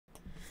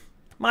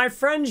My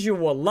friends, you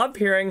will love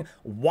hearing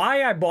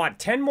why I bought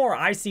 10 more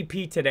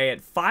ICP today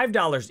at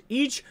 $5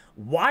 each,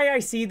 why I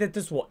see that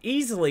this will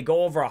easily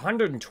go over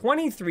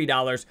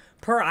 $123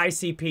 per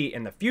ICP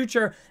in the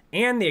future,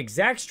 and the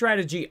exact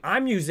strategy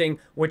I'm using,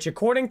 which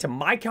according to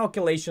my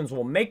calculations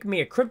will make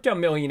me a crypto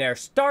millionaire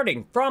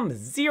starting from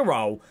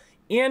zero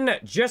in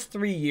just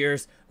 3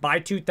 years by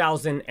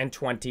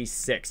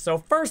 2026. So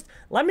first,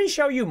 let me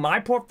show you my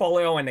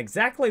portfolio and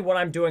exactly what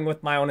I'm doing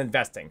with my own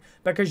investing,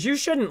 because you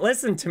shouldn't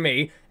listen to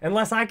me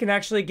unless I can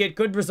actually get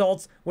good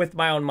results with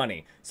my own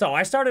money. So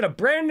I started a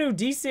brand new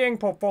DCing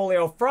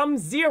portfolio from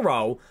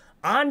zero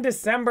on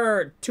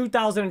December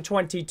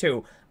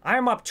 2022. I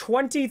am up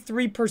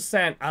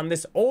 23% on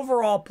this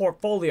overall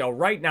portfolio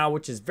right now,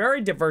 which is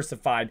very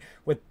diversified,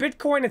 with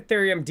Bitcoin,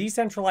 Ethereum,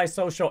 decentralized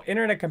social,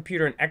 internet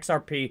computer, and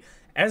XRP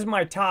as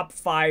my top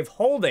 5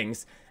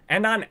 holdings.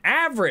 And on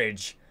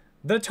average,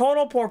 the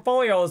total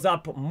portfolio is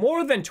up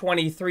more than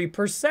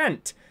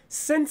 23%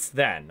 since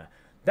then.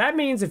 That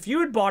means if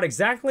you had bought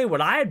exactly what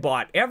I had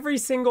bought every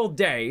single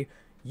day,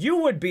 you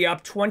would be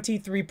up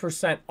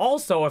 23%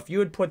 also if you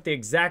had put the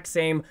exact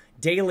same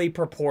daily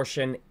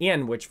proportion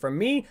in, which for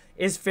me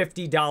is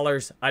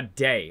 $50 a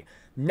day.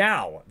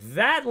 Now,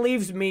 that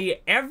leaves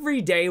me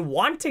every day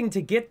wanting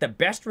to get the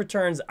best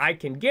returns I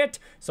can get,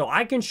 so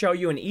I can show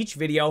you in each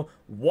video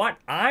what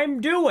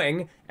I'm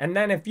doing, and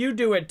then if you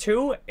do it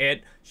too,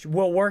 it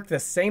will work the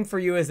same for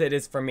you as it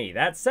is for me.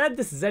 That said,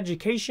 this is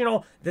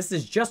educational. This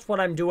is just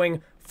what I'm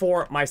doing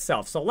for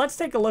myself. So let's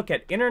take a look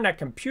at Internet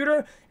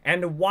Computer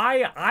and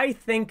why I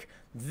think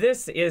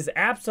this is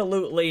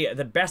absolutely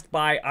the best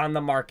buy on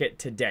the market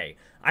today.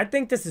 I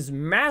think this is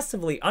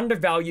massively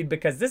undervalued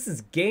because this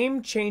is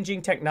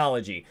game-changing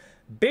technology.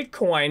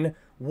 Bitcoin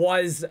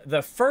was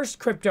the first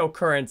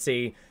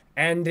cryptocurrency,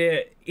 and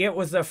it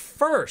was the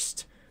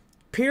first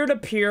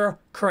peer-to-peer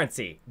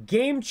currency.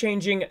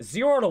 Game-changing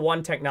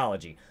 0-to-1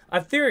 technology.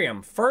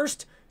 Ethereum,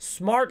 first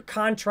smart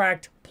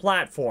contract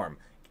platform.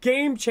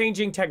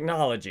 Game-changing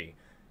technology.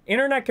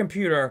 Internet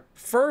Computer,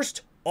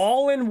 first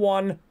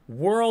all-in-one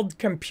world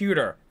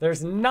computer.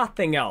 There's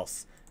nothing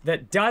else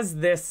that does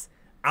this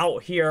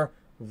out here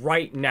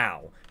right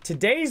now.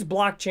 Today's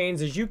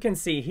blockchains, as you can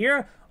see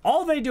here,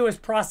 all they do is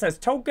process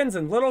tokens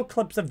and little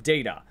clips of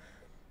data.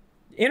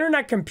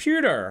 Internet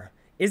Computer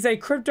is a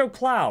crypto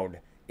cloud.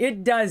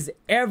 It does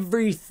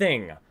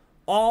everything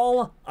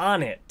all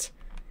on it.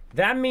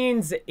 That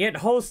means it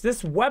hosts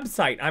this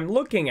website I'm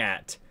looking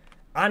at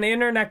on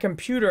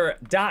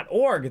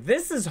internetcomputer.org.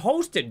 This is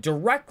hosted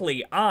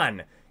directly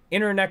on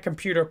Internet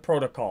Computer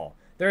Protocol.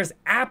 There's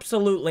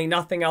absolutely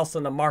nothing else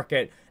in the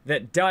market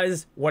that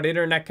does what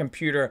Internet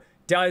Computer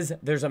does.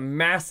 There's a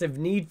massive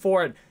need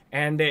for it,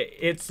 and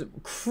it's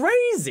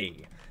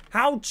crazy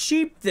how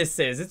cheap this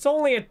is. It's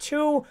only a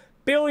 $2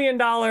 billion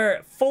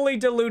fully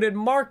diluted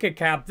market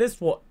cap.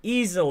 This will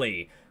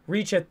easily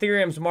reach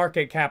Ethereum's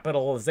market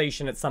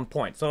capitalization at some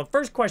point. So the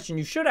first question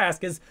you should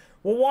ask is,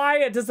 well,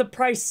 why does the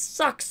price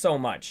suck so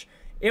much?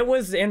 It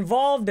was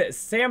involved,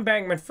 Sam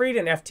Bankman-Fried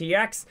and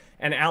FTX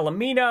and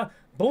Alameda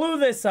blew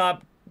this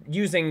up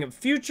using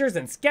futures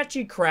and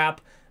sketchy crap,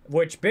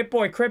 which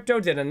BitBoy Crypto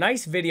did a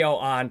nice video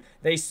on.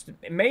 They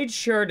made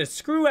sure to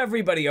screw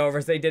everybody over,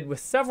 as they did with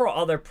several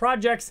other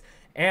projects,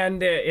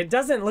 and it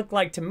doesn't look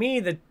like to me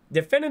the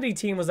Definity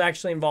team was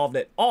actually involved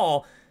at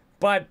all,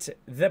 but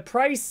the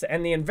price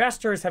and the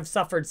investors have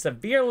suffered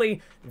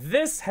severely.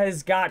 This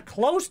has got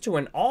close to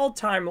an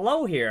all-time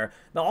low here.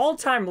 The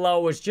all-time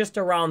low was just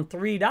around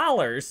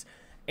 $3,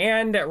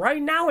 and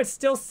right now it's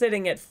still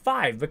sitting at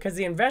 $5 because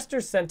the investor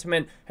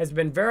sentiment has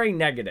been very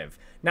negative.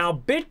 Now,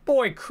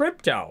 BitBoy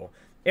Crypto,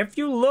 if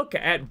you look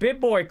at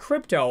BitBoy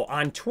Crypto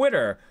on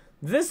Twitter,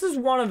 this is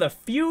one of the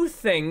few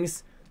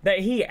things that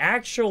he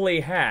actually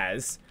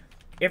has.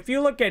 If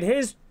you look at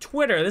his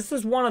Twitter, this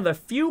is one of the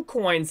few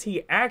coins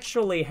he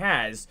actually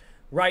has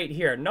right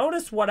here.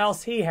 Notice what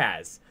else he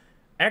has.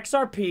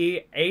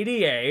 XRP,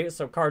 ADA,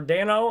 so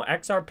Cardano,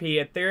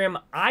 XRP,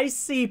 Ethereum,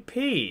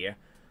 ICP,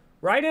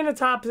 right in the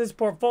top of his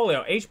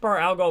portfolio, HBAR,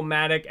 Algo,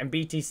 Matic, and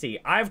BTC.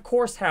 I, of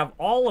course, have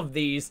all of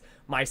these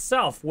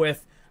myself,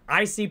 with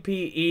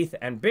ICP, ETH,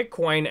 and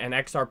Bitcoin and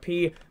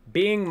XRP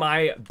being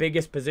my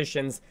biggest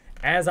positions,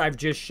 as I've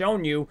just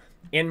shown you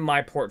in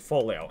my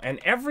portfolio. And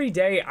every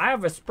day I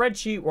have a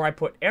spreadsheet where I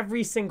put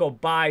every single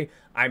buy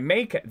I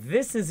make.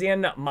 This is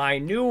in my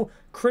new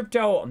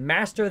Crypto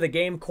Master the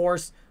Game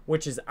course,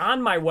 which is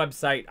on my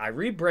website. I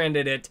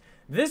rebranded it.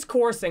 This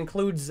course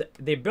includes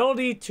the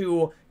ability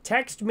to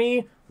text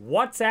me,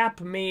 WhatsApp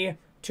me,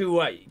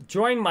 to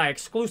join my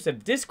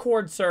exclusive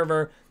Discord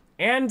server,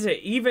 and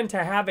even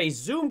to have a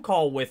Zoom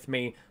call with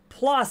me,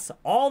 plus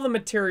all the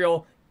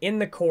material in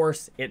the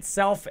course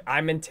itself.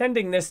 I'm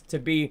intending this to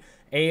be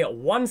a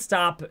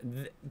one-stop,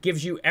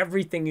 gives you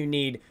everything you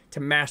need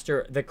to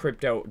master the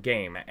crypto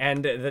game.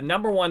 And the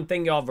number one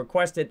thing y'all have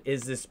requested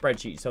is this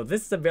spreadsheet. So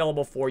this is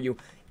available for you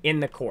in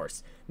the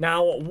course.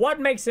 Now,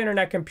 what makes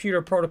Internet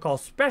Computer Protocol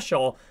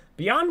special,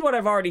 beyond what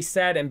I've already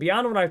said and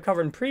beyond what I've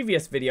covered in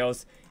previous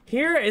videos,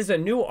 here is a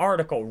new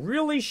article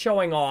really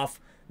showing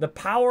off the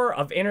power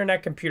of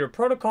Internet Computer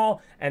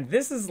Protocol, and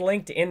this is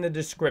linked in the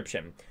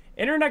description.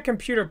 Internet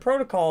Computer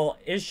Protocol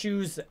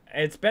issues,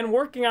 it's been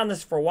working on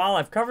this for a while.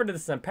 I've covered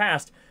this in the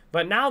past,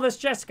 but now this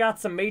just got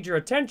some major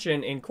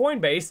attention in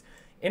Coinbase.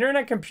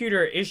 Internet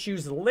Computer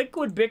issues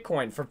liquid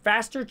Bitcoin for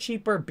faster,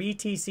 cheaper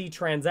BTC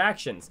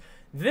transactions.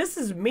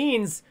 This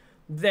means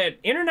that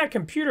Internet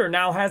Computer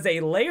now has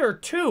a layer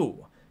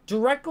 2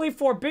 directly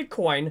for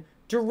Bitcoin,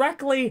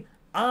 directly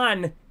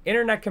on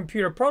Internet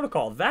Computer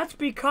Protocol. That's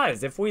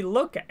because if we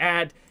look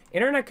at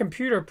Internet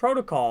Computer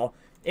Protocol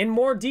in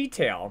more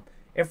detail,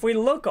 if we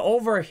look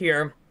over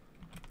here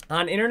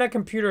on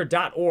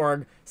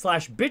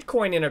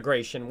internetcomputer.org/Bitcoin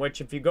integration,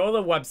 which if you go to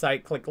the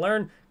website, click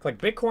Learn, click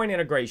Bitcoin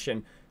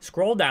integration,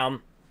 scroll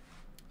down,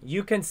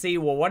 you can see,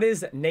 well, what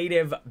is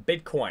native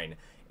Bitcoin?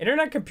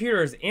 Internet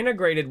Computer is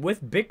integrated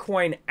with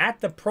Bitcoin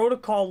at the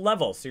protocol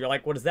level. So you're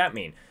like, what does that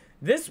mean?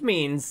 This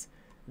means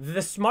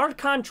the smart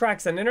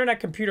contracts on Internet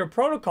Computer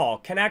Protocol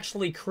can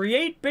actually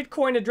create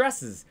Bitcoin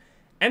addresses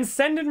and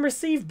send and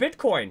receive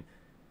Bitcoin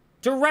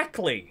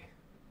directly.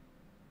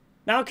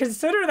 Now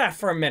consider that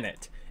for a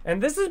minute.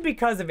 And this is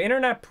because of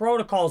Internet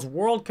Protocol's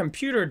world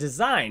computer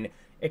design.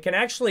 It can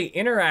actually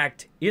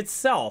interact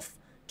itself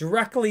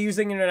directly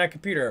using Internet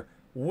Computer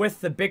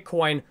with the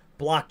Bitcoin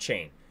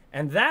blockchain.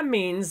 And that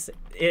means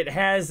it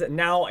has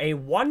now a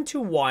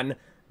 1-to-1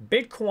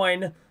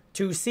 Bitcoin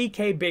to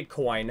CK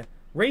Bitcoin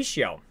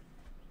ratio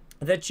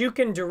that you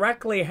can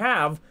directly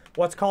have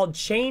what's called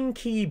chain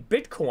key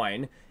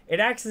Bitcoin. It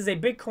acts as a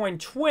Bitcoin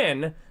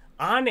twin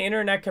on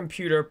Internet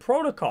Computer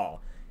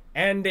Protocol.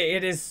 And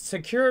it is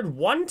secured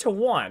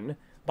 1-to-1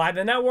 by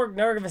the network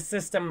nervous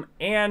system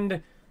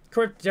and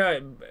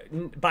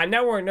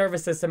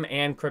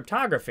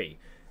cryptography.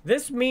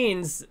 This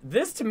means,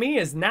 this to me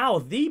is now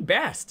the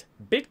best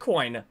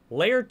Bitcoin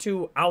layer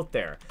 2 out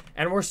there.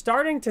 And we're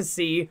starting to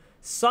see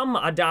some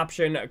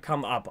adoption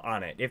come up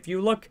on it. If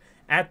you look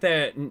at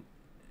the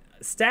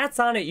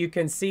stats on it, you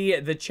can see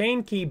the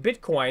chain key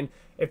Bitcoin.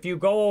 If you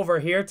go over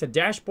here to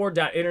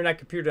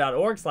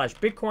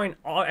dashboard.internetcomputer.org/Bitcoin,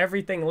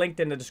 everything linked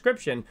in the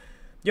description,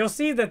 you'll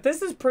see that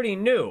this is pretty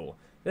new.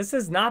 This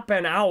has not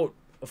been out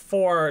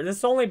for, this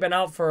has only been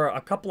out for a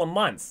couple of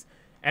months.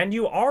 And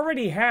you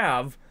already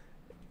have,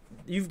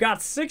 you've got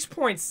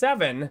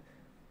 6.7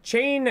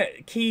 chain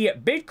key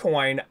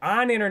Bitcoin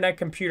on Internet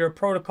Computer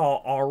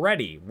Protocol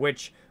already,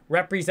 which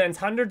represents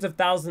hundreds of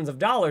thousands of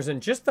dollars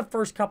in just the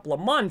first couple of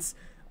months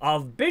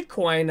of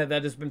Bitcoin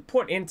that has been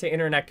put into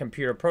Internet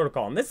Computer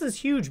Protocol. And this is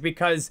huge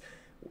because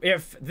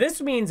if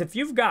this means if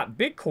you've got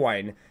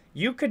Bitcoin,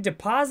 you could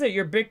deposit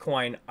your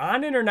Bitcoin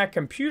on Internet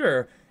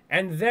Computer,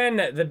 and then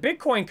the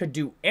Bitcoin could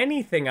do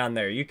anything on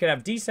there. You could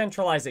have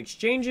decentralized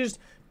exchanges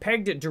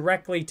pegged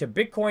directly to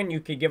Bitcoin. You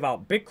could give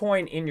out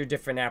Bitcoin in your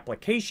different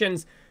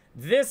applications.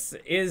 This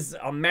is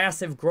a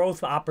massive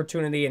growth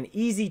opportunity, an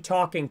easy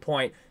talking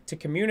point to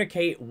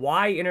communicate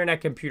why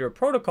Internet Computer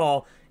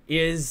Protocol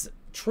is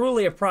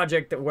truly a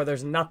project where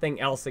there's nothing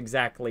else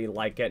exactly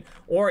like it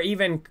or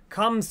even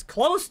comes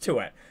close to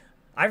it.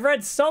 I've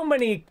read so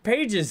many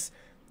pages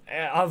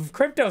of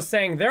crypto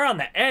saying they're on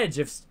the edge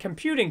of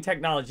computing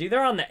technology.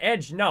 They're on the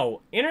edge.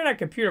 No, Internet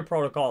Computer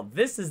Protocol,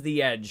 this is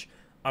the edge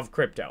of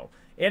crypto.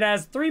 It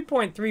has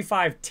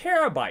 3.35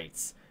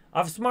 terabytes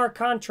of smart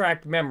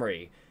contract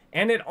memory,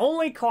 and it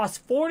only costs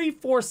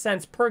 44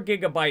 cents per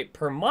gigabyte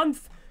per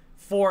month.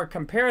 For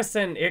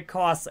comparison, it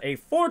costs a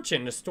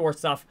fortune to store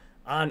stuff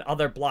on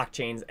other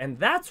blockchains, and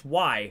that's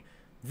why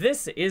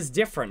this is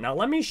different. Now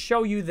let me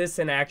show you this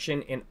in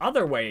action in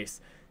other ways.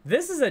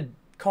 This is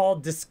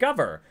called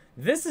Discover.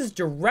 This is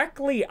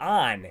directly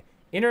on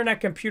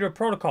Internet Computer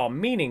Protocol,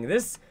 meaning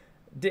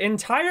the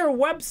entire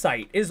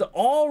website is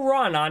all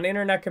run on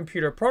Internet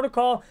Computer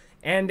Protocol,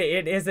 and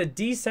it is a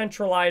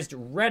decentralized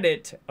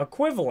Reddit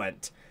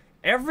equivalent.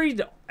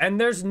 And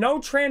there's no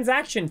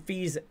transaction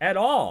fees at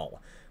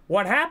all.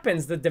 What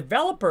happens, the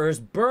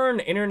developers burn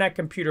Internet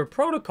Computer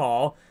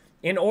Protocol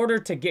in order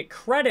to get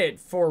credit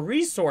for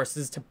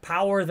resources to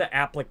power the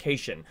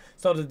application.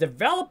 So the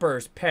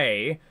developers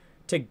pay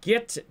to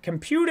get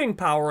computing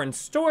power and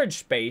storage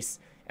space,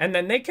 and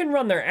then they can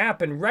run their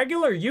app, and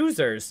regular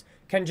users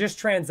can just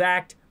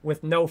transact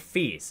with no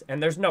fees.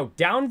 And there's no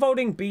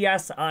downvoting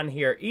BS on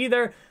here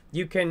either.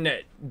 You can,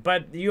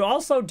 but you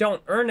also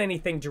don't earn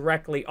anything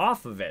directly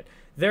off of it.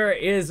 There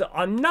is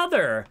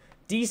another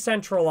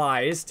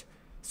decentralized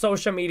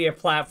social media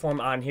platform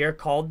on here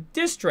called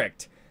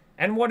District.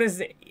 And what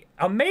is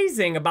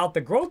amazing about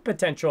the growth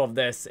potential of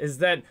this is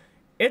that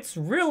it's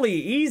really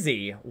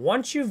easy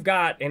once you've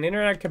got an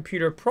Internet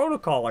Computer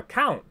Protocol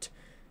account.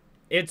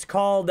 It's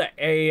called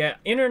a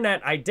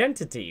internet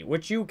identity,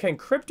 which you can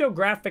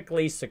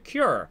cryptographically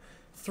secure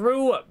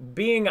through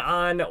being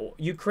on,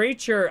 you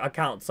create your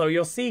account. So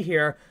you'll see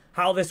here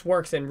how this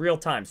works in real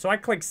time. So I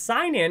click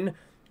sign in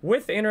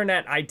with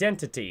internet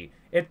identity.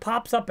 It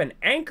pops up an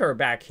anchor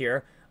back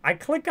here. I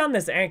click on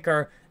this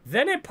anchor,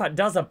 then it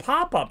does a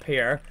pop-up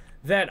here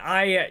that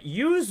I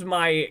use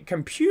my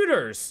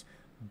computer's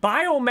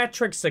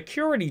biometric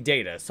security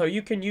data. So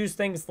you can use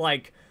things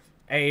like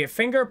a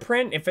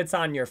fingerprint if it's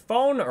on your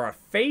phone, or a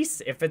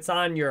face if it's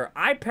on your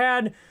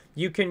iPad.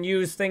 You can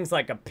use things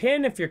like a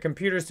pin if your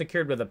computer is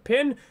secured with a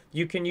pin.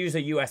 You can use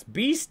a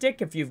USB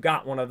stick if you've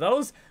got one of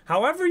those.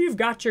 However you've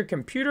got your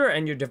computer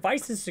and your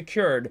device is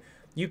secured,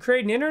 you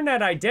create an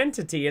internet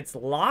identity. It's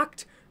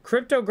locked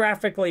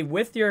cryptographically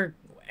with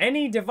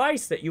any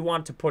device that you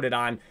want to put it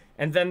on,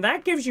 and then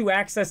that gives you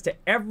access to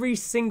every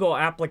single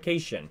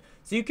application.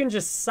 So you can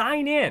just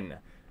sign in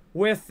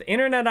with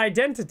internet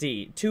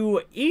identity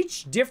to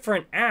each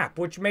different app,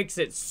 which makes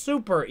it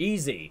super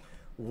easy.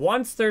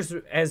 As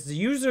the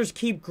users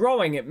keep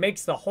growing, it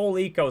makes the whole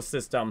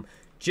ecosystem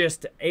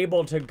just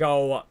able to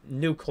go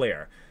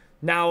nuclear.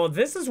 Now,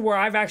 this is where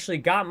I've actually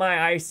got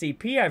my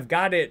ICP. I've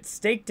got it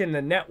staked in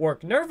the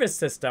network nervous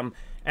system,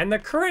 and the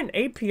current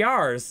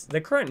APRs,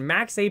 the current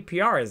max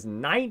APR is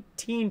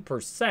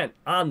 19%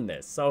 on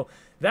this. So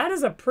that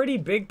is a pretty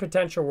big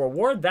potential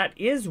reward. That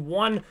is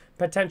one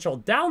potential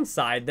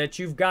downside that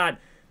you've got.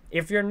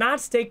 If you're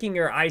not staking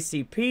your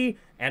ICP,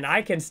 and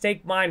I can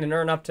stake mine and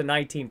earn up to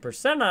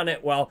 19% on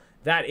it, well,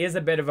 that is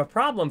a bit of a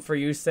problem for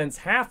you, since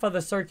half of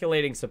the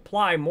circulating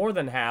supply, more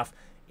than half,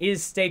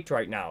 is staked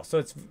right now.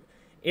 So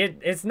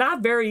it's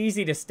not very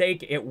easy to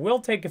stake. It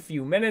will take a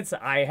few minutes.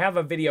 I have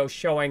a video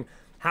showing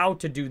how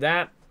to do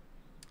that.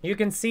 You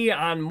can see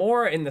on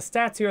more in the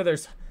stats here,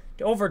 there's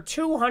over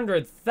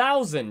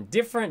 200,000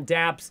 different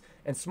dApps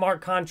and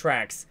smart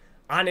contracts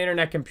on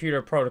Internet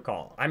Computer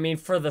Protocol. I mean,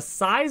 for the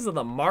size of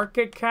the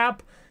market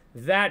cap,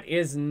 that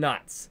is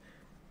nuts.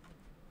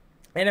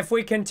 And if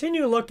we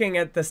continue looking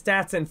at the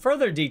stats in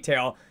further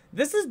detail,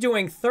 this is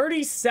doing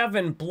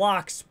 37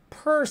 blocks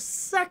per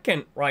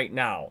second right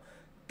now.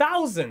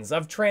 Thousands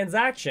of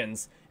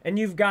transactions, and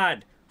you've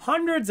got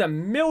hundreds of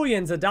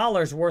millions of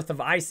dollars worth of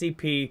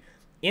ICP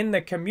in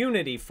the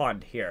community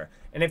fund here.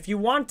 And if you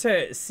want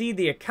to see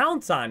the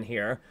accounts on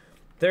here,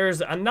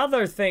 there's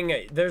another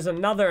thing, there's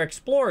another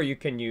explorer you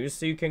can use.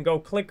 So you can go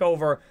click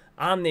over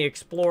on the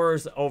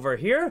explorers over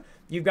here.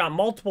 You've got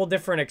multiple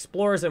different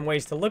explorers and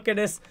ways to look at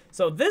this.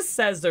 So this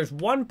says there's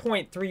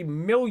 1.3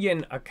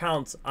 million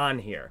accounts on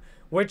here,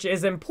 which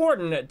is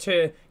important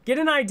to get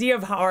an idea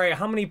of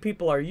how many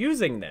people are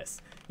using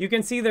this. You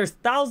can see there's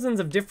thousands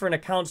of different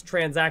accounts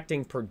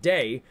transacting per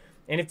day.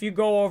 And if you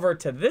go over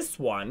to this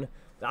one,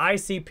 the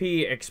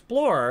ICP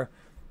Explorer,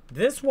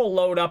 this will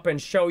load up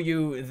and show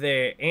you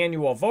the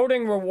annual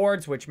voting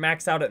rewards, which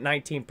max out at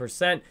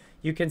 19%.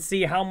 You can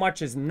see how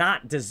much is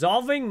not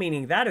dissolving,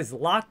 meaning that is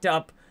locked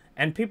up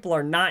and people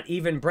are not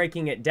even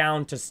breaking it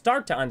down to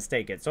start to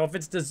unstake it. So if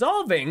it's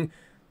dissolving,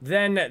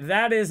 then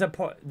that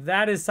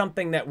is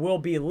something that will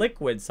be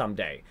liquid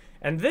someday.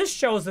 And this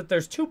shows that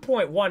there's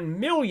 2.1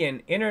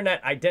 million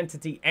internet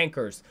identity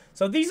anchors.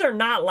 So these are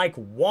not like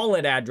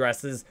wallet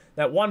addresses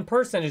that one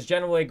person is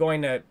generally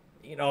going to,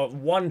 you know,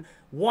 one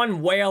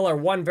whale or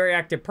one very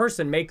active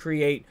person may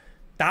create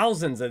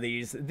thousands of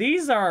these.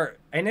 These are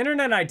an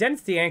internet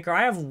identity anchor.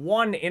 I have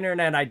one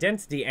internet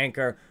identity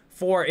anchor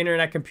for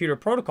Internet Computer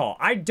Protocol.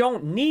 I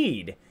don't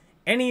need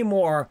any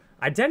more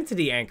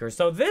identity anchors.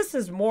 So this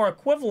is more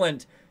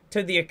equivalent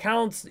to the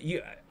accounts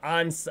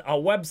on a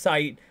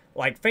website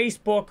like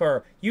Facebook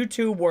or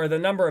YouTube, where the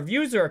number of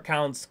user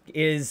accounts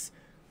is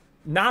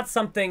not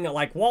something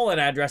like wallet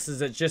addresses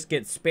that just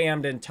get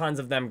spammed and tons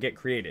of them get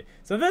created.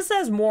 So this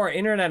has more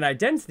internet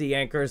identity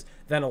anchors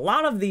than a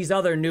lot of these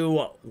other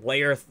new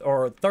layer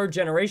or third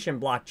generation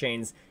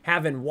blockchains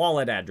have in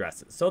wallet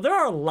addresses. So there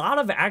are a lot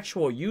of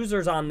actual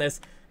users on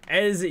this.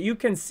 As you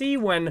can see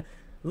when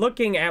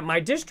looking at my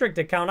district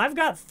account, I've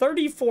got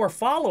 34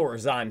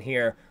 followers on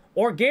here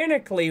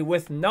organically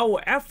with no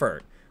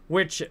effort,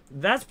 which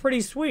that's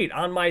pretty sweet.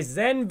 On my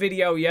Zen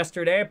video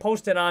yesterday, I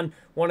posted on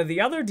one of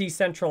the other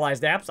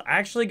decentralized apps. I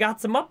actually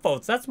got some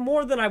upvotes. That's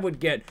more than I would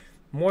get,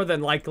 more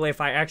than likely, if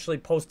I actually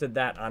posted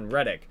that on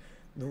Reddit.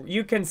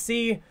 You can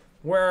see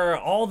where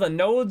all the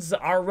nodes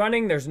are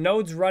running. There's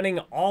nodes running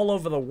all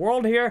over the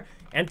world here.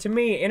 And to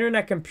me,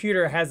 Internet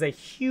Computer has a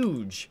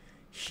huge,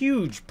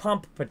 huge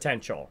pump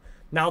potential.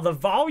 Now, the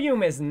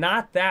volume is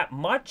not that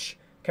much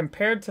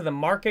compared to the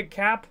market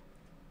cap,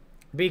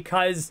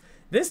 because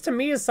this to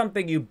me is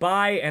something you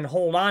buy and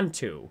hold on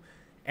to.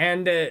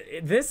 And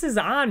this is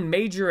on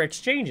major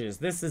exchanges.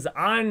 This is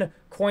on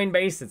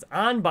Coinbase, it's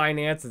on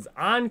Binance, it's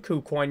on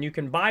KuCoin. You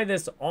can buy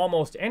this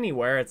almost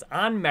anywhere. It's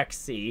on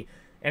MEXC,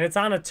 and it's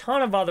on a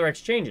ton of other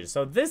exchanges.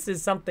 So this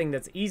is something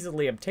that's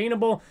easily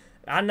obtainable.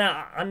 On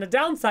the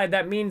downside,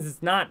 that means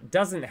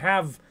doesn't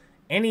have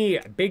any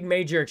big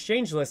major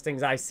exchange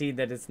listings I see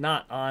that it's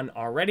not on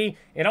already.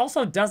 It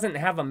also doesn't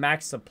have a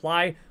max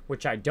supply,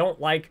 which I don't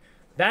like.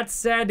 That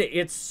said,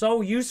 it's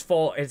so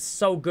useful, it's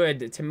so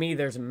good. To me,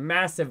 there's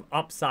massive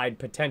upside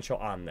potential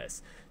on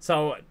this.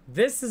 So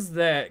this is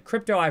the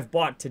crypto I've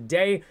bought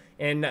today.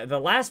 In the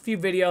last few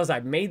videos,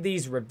 I've made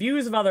these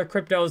reviews of other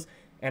cryptos,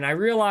 and I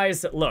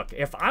realized, look,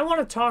 if I want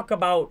to talk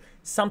about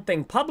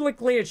something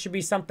publicly, it should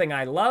be something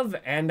I love,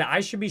 and I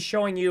should be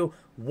showing you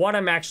what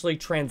I'm actually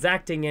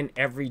transacting in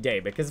every day.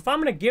 Because if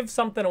I'm going to give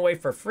something away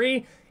for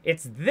free,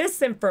 it's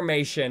this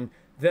information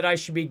that I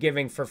should be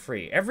giving for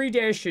free. Every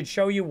day I should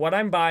show you what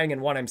I'm buying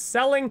and what I'm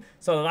selling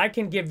so that I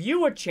can give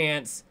you a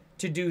chance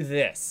to do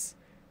this,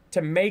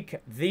 to make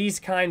these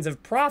kinds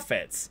of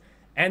profits.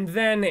 And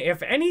then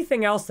if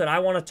anything else that I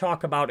want to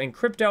talk about in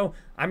crypto,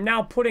 I'm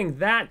now putting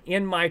that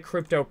in my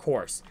crypto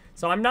course.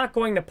 So I'm not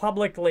going to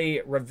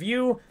publicly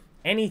review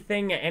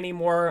anything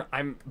anymore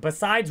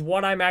besides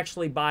what I'm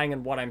actually buying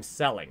and what I'm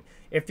selling.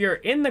 If you're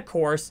in the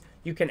course,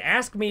 you can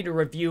ask me to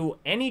review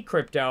any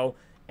crypto,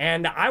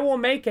 and I will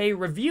make a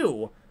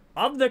review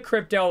of the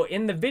crypto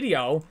in the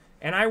video,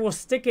 and I will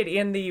stick it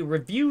in the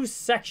reviews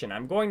section.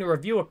 I'm going to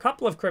review a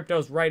couple of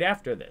cryptos right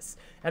after this.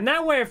 And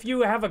that way, if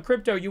you have a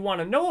crypto you want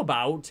to know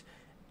about,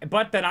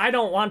 but that I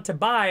don't want to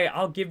buy,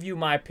 I'll give you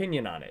my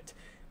opinion on it.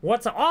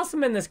 What's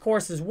awesome in this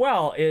course as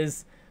well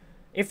is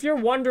if you're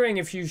wondering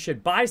if you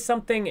should buy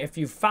something, if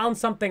you found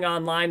something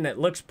online that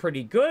looks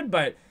pretty good,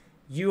 but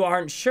you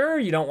aren't sure,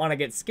 you don't want to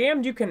get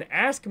scammed, you can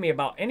ask me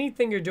about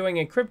anything you're doing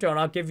in crypto and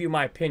I'll give you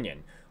my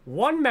opinion.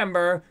 One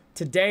member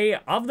today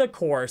of the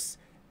course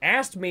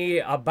asked me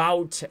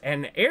about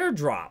an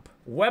airdrop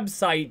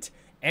website,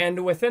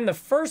 and within the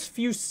first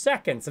few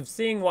seconds of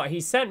seeing what he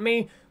sent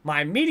me,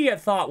 my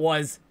immediate thought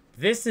was,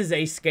 this is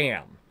a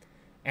scam.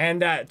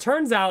 And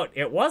turns out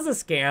it was a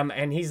scam,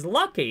 and he's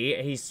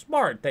lucky, he's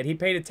smart, that he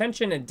paid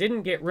attention and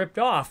didn't get ripped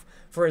off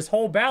for his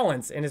whole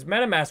balance in his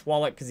MetaMask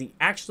wallet because he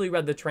actually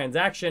read the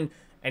transaction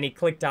and he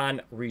clicked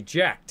on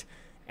reject.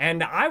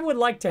 And I would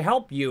like to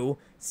help you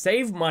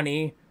save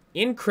money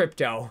in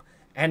crypto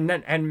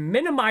and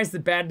minimize the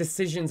bad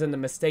decisions and the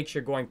mistakes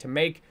you're going to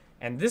make.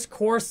 And this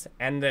course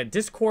and the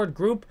Discord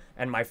group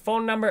and my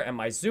phone number and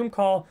my Zoom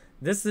call,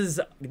 this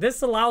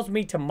allows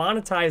me to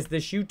monetize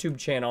this YouTube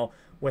channel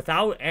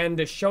and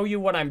to show you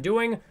what I'm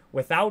doing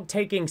without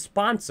taking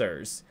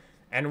sponsors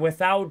and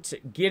without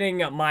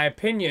getting my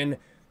opinion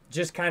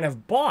just kind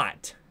of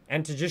bought,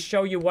 and to just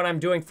show you what I'm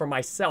doing for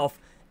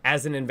myself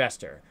as an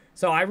investor.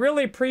 So I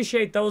really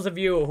appreciate those of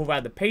you who've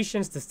had the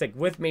patience to stick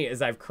with me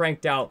as I've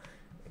cranked out,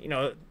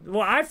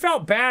 well, I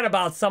felt bad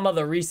about some of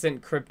the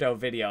recent crypto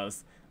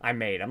videos I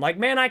made. I'm like,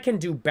 man, I can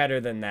do better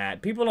than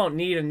that. People don't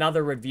need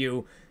another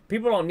review.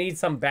 People don't need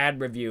some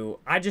bad review.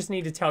 I just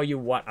need to tell you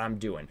what I'm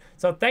doing.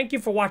 So thank you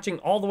for watching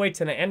all the way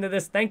to the end of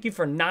this. Thank you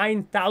for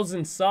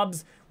 9,000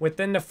 subs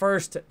within the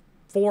first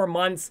 4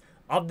 months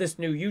of this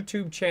new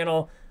YouTube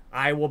channel.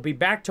 I will be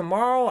back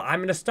tomorrow. I'm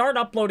going to start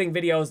uploading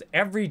videos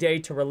every day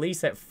to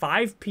release at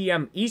 5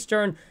 p.m.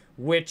 Eastern,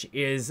 which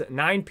is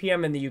 9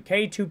 p.m. in the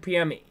UK, 2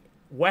 p.m.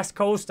 West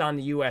Coast on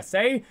the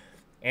USA.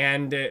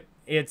 And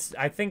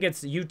I think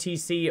it's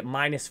UTC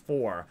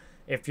 -4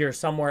 if you're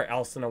somewhere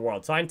else in the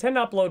world. So I intend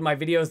to upload my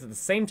videos at the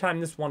same time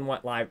this one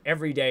went live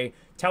every day,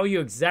 tell you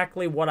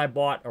exactly what I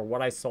bought or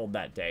what I sold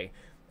that day.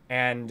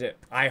 And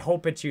I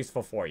hope it's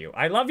useful for you.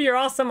 I love you, you're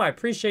awesome. I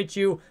appreciate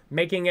you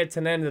making it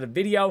to the end of the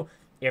video.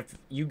 If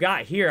you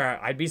got here,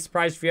 I'd be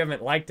surprised if you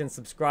haven't liked and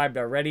subscribed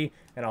already,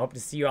 and I hope to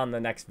see you on the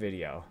next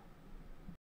video.